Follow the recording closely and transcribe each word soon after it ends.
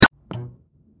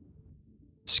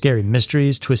Scary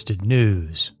mysteries, twisted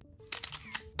news.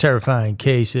 Terrifying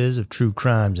cases of true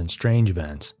crimes and strange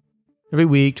events. Every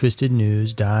week, Twisted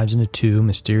News dives into two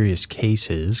mysterious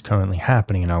cases currently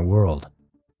happening in our world.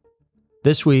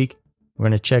 This week, we're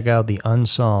going to check out the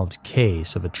unsolved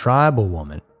case of a tribal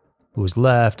woman who was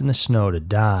left in the snow to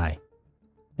die,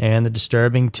 and the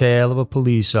disturbing tale of a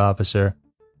police officer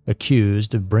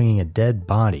accused of bringing a dead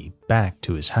body back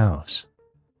to his house.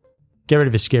 Get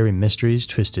ready for Scary Mysteries,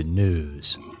 Twisted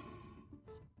News.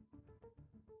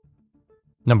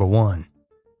 Number 1.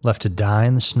 Left to die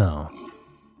in the snow.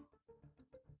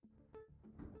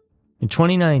 In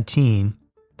 2019,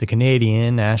 the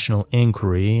Canadian National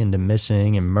Inquiry into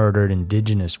Missing and Murdered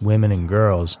Indigenous Women and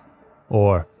Girls,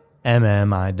 or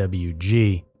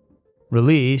MMIWG,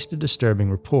 released a disturbing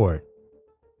report.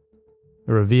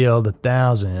 It revealed that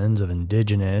thousands of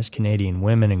Indigenous Canadian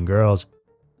women and girls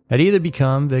had either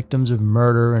become victims of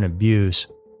murder and abuse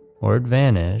or had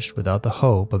vanished without the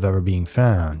hope of ever being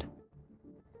found.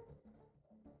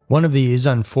 One of these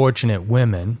unfortunate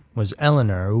women was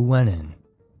Eleanor Uwenen.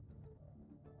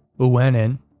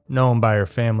 Uwenen, known by her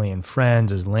family and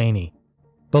friends as Lainey,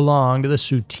 belonged to the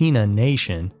Tsuut'ina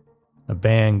Nation, a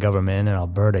band government in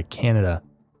Alberta, Canada,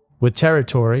 with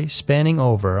territory spanning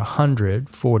over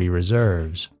 140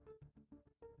 reserves.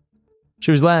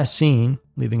 She was last seen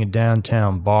leaving a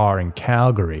downtown bar in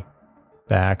Calgary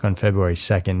back on February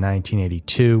 2,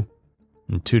 1982,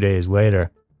 and 2 days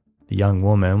later, the young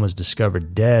woman was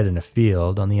discovered dead in a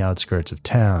field on the outskirts of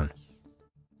town.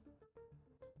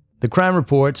 The crime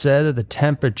report said that the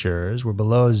temperatures were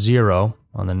below zero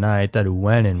on the night that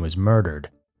Uwenen was murdered.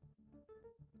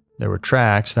 There were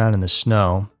tracks found in the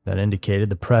snow that indicated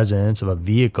the presence of a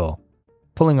vehicle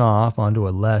pulling off onto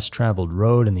a less traveled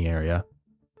road in the area.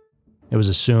 It was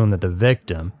assumed that the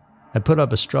victim had put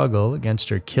up a struggle against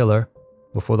her killer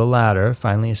before the latter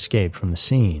finally escaped from the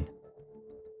scene.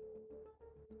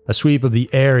 A sweep of the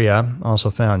area also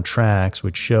found tracks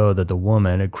which showed that the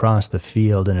woman had crossed the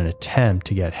field in an attempt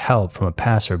to get help from a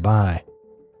passerby.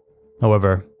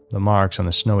 However, the marks on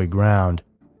the snowy ground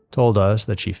told us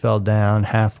that she fell down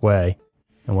halfway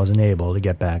and wasn't able to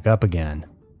get back up again.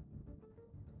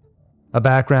 A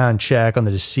background check on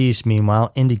the deceased,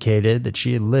 meanwhile, indicated that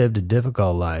she had lived a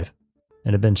difficult life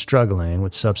and had been struggling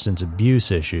with substance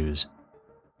abuse issues.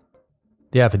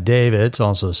 The affidavits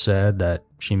also said that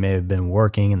she may have been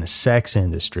working in the sex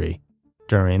industry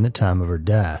during the time of her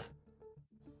death.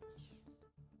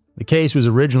 The case was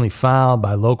originally filed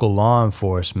by local law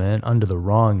enforcement under the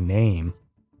wrong name.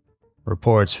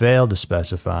 Reports failed to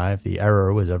specify if the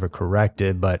error was ever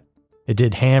corrected, but it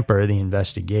did hamper the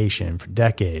investigation for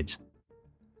decades.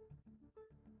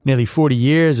 Nearly 40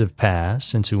 years have passed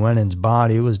since Uwenen's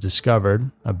body was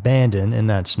discovered abandoned in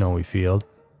that snowy field,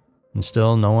 and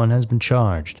still no one has been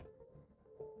charged.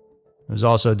 It was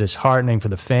also disheartening for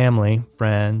the family,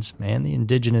 friends, and the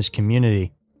Indigenous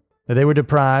community that they were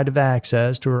deprived of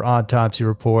access to her autopsy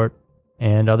report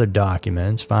and other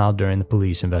documents filed during the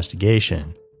police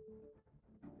investigation.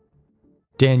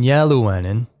 Danielle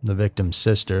Uwenen, the victim's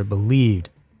sister, believed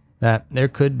that there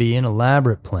could be an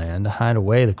elaborate plan to hide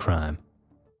away the crime.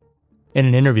 In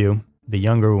an interview, the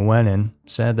younger Uwenen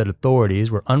said that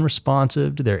authorities were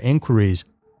unresponsive to their inquiries,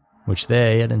 which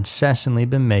they had incessantly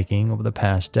been making over the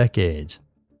past decades.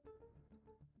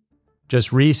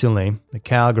 Just recently, the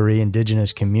Calgary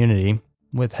Indigenous community,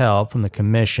 with help from the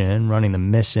commission running the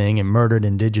Missing and Murdered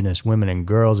Indigenous Women and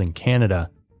Girls in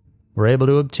Canada, were able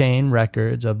to obtain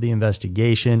records of the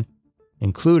investigation,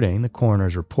 including the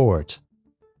coroner's reports.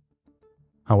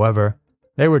 However,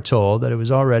 they were told that it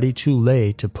was already too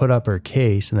late to put up her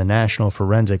case in the National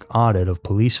Forensic Audit of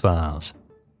Police Files.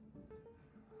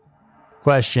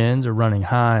 Questions are running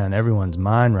high on everyone's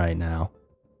mind right now.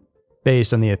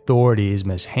 Based on the authorities'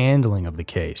 mishandling of the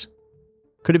case,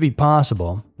 could it be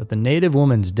possible that the Native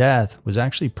woman's death was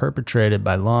actually perpetrated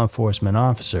by law enforcement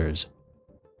officers?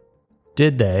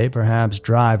 Did they perhaps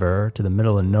drive her to the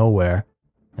middle of nowhere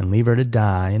and leave her to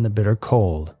die in the bitter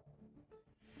cold?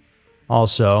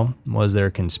 Also, was there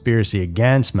a conspiracy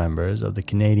against members of the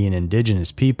Canadian Indigenous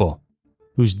people,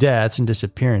 whose deaths and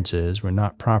disappearances were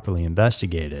not properly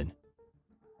investigated?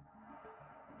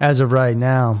 As of right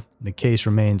now, the case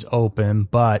remains open,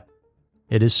 but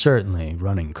it is certainly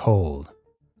running cold.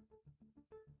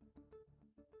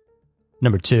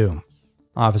 Number 2.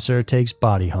 Officer takes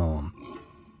body home.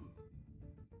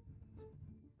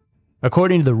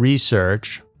 According to the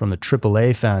research from the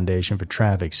AAA Foundation for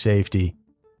Traffic Safety,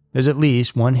 there's at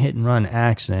least one hit-and-run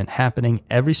accident happening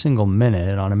every single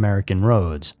minute on American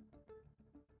roads.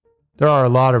 There are a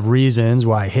lot of reasons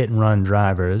why hit-and-run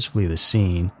drivers flee the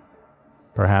scene.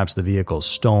 Perhaps the vehicle's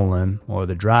stolen, or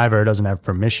the driver doesn't have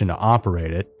permission to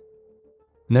operate it.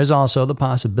 And there's also the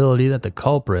possibility that the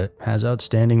culprit has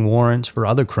outstanding warrants for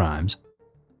other crimes,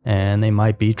 and they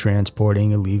might be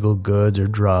transporting illegal goods or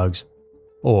drugs,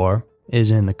 or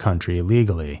is in the country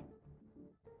illegally.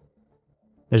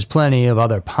 There's plenty of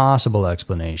other possible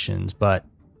explanations, but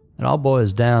it all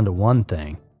boils down to one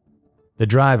thing. The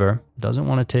driver doesn't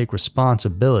want to take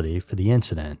responsibility for the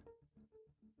incident.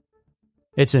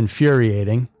 It's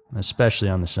infuriating, especially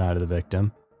on the side of the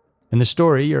victim, and the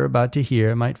story you're about to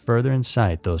hear might further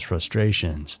incite those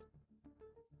frustrations.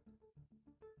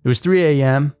 It was 3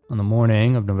 a.m. on the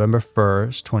morning of November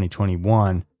 1st,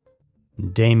 2021,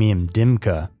 and Damien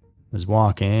Dimka was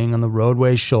walking on the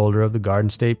roadway shoulder of the Garden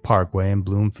State Parkway in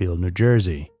Bloomfield, New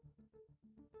Jersey.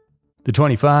 The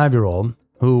 25-year-old,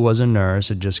 who was a nurse,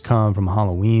 had just come from a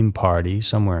Halloween party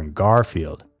somewhere in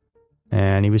Garfield,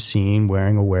 and he was seen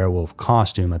wearing a werewolf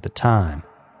costume at the time.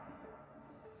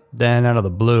 Then, out of the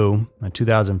blue, a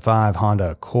 2005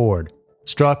 Honda Accord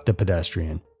struck the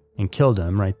pedestrian and killed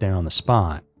him right there on the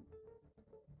spot.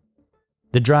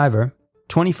 The driver,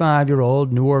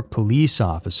 25-year-old Newark police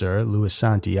officer Luis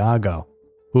Santiago,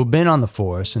 who had been on the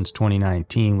force since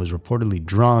 2019, was reportedly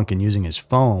drunk and using his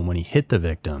phone when he hit the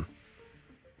victim.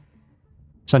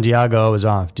 Santiago was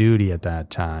off duty at that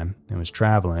time and was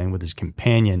traveling with his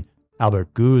companion,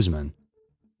 Albert Guzman.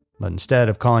 But instead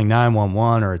of calling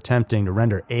 911 or attempting to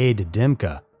render aid to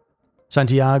Dimka,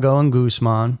 Santiago and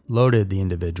Guzman loaded the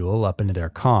individual up into their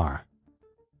car.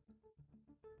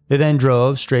 They then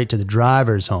drove straight to the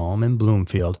driver's home in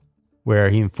Bloomfield, where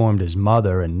he informed his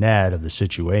mother and Ned of the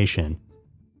situation.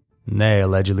 And they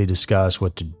allegedly discussed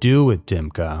what to do with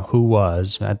Dimka, who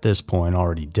was, at this point,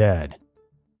 already dead.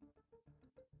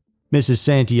 Mrs.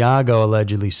 Santiago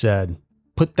allegedly said,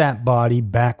 "Put that body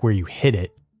back where you hit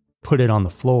it. Put it on the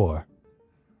floor."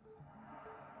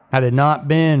 Had it not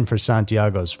been for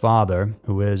Santiago's father,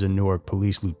 who is a Newark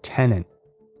police lieutenant,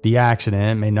 the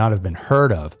accident may not have been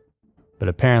heard of, but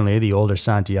apparently the older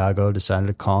Santiago decided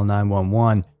to call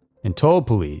 911 and told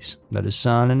police that his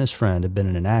son and his friend had been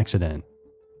in an accident.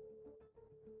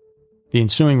 The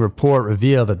ensuing report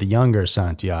revealed that the younger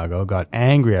Santiago got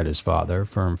angry at his father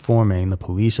for informing the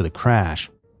police of the crash.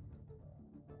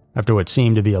 After what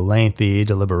seemed to be a lengthy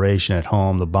deliberation at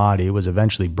home, the body was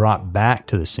eventually brought back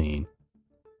to the scene.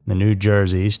 The New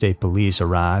Jersey State Police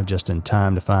arrived just in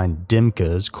time to find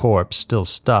Dimka's corpse still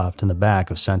stuffed in the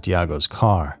back of Santiago's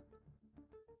car.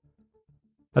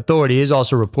 Authorities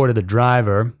also reported the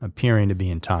driver appearing to be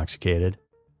intoxicated.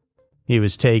 He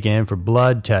was taken for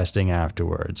blood testing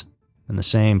afterwards, and the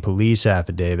same police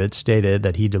affidavit stated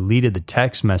that he deleted the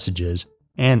text messages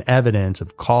and evidence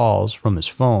of calls from his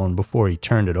phone before he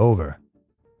turned it over.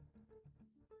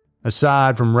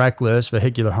 Aside from reckless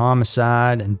vehicular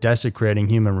homicide and desecrating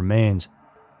human remains,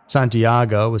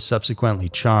 Santiago was subsequently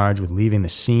charged with leaving the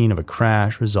scene of a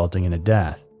crash resulting in a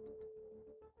death.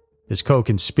 His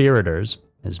co-conspirators,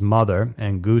 his mother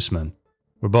and Guzman,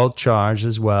 were both charged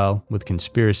as well with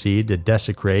conspiracy to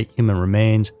desecrate human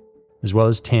remains as well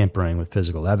as tampering with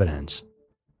physical evidence.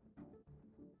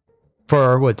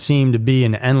 For what seemed to be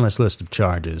an endless list of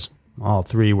charges, all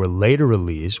three were later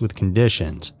released with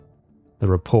conditions, the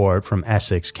report from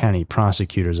Essex County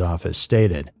Prosecutor's Office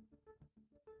stated.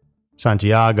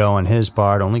 Santiago, on his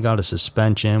part, only got a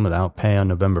suspension without pay on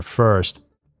November 1st,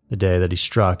 the day that he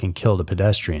struck and killed a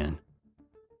pedestrian.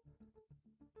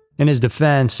 In his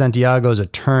defense, Santiago's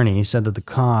attorney said that the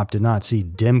cop did not see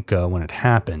Dimka when it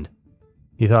happened.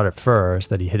 He thought at first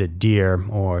that he hit a deer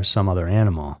or some other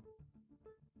animal.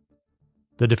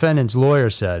 The defendant's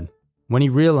lawyer said, when he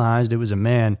realized it was a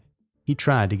man, he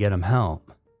tried to get him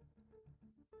help.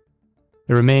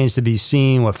 It remains to be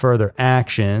seen what further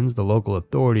actions the local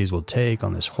authorities will take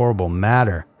on this horrible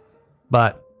matter,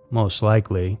 but most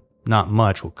likely, not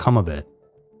much will come of it.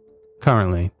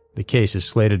 Currently, the case is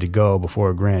slated to go before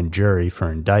a grand jury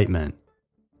for indictment.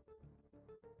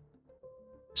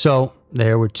 So,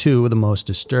 there were two of the most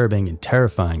disturbing and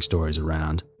terrifying stories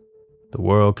around. The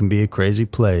world can be a crazy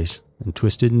place, and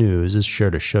Twisted News is sure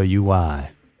to show you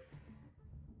why.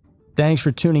 Thanks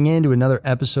for tuning in to another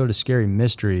episode of Scary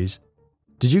Mysteries.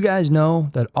 Did you guys know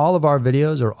that all of our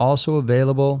videos are also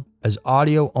available as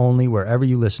audio only wherever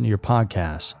you listen to your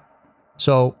podcasts?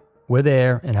 So, we're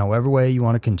there in however way you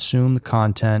want to consume the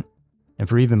content. And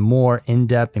for even more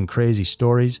in-depth and crazy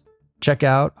stories, check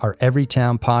out our Every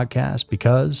Town podcast,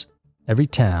 because every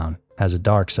town has a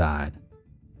dark side.